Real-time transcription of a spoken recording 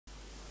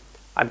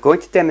I'm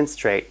going to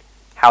demonstrate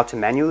how to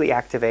manually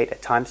activate a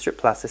Timestrip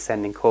Plus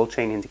ascending cold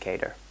chain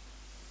indicator.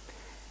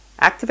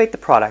 Activate the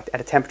product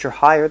at a temperature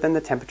higher than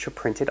the temperature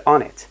printed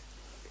on it.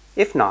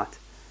 If not,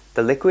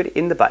 the liquid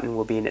in the button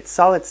will be in its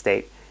solid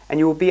state and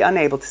you will be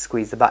unable to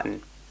squeeze the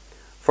button.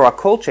 For our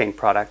cold chain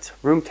products,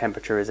 room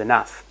temperature is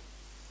enough.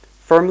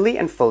 Firmly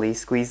and fully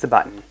squeeze the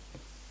button.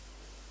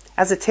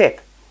 As a tip,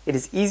 it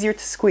is easier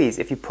to squeeze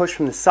if you push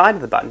from the side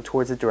of the button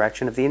towards the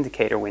direction of the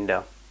indicator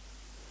window.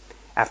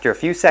 After a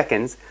few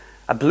seconds,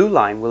 a blue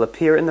line will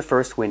appear in the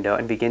first window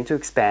and begin to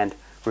expand,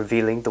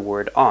 revealing the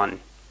word ON.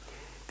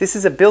 This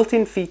is a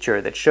built-in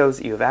feature that shows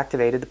that you have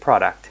activated the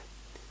product.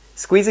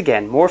 Squeeze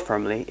again more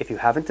firmly if you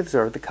haven't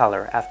observed the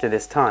color after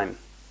this time.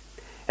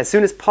 As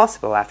soon as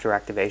possible after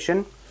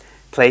activation,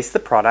 place the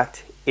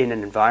product in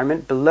an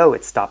environment below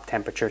its stop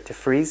temperature to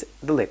freeze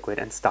the liquid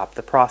and stop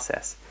the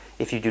process.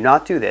 If you do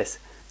not do this,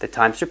 the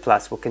Timestrip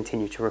Plus will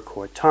continue to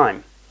record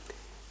time.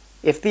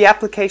 If the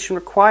application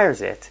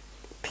requires it,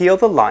 peel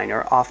the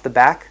liner off the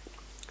back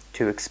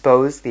to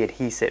expose the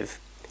adhesive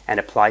and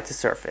apply to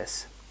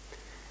surface.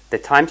 The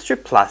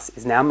Timestrip Plus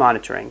is now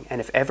monitoring, and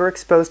if ever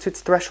exposed to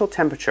its threshold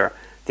temperature,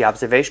 the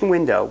observation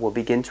window will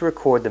begin to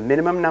record the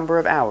minimum number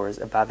of hours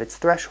above its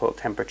threshold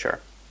temperature,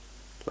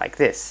 like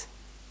this.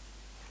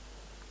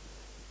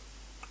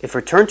 If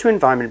returned to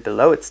environment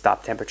below its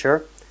stop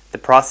temperature, the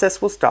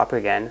process will stop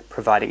again,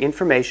 providing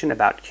information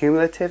about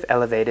cumulative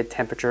elevated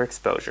temperature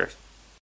exposures.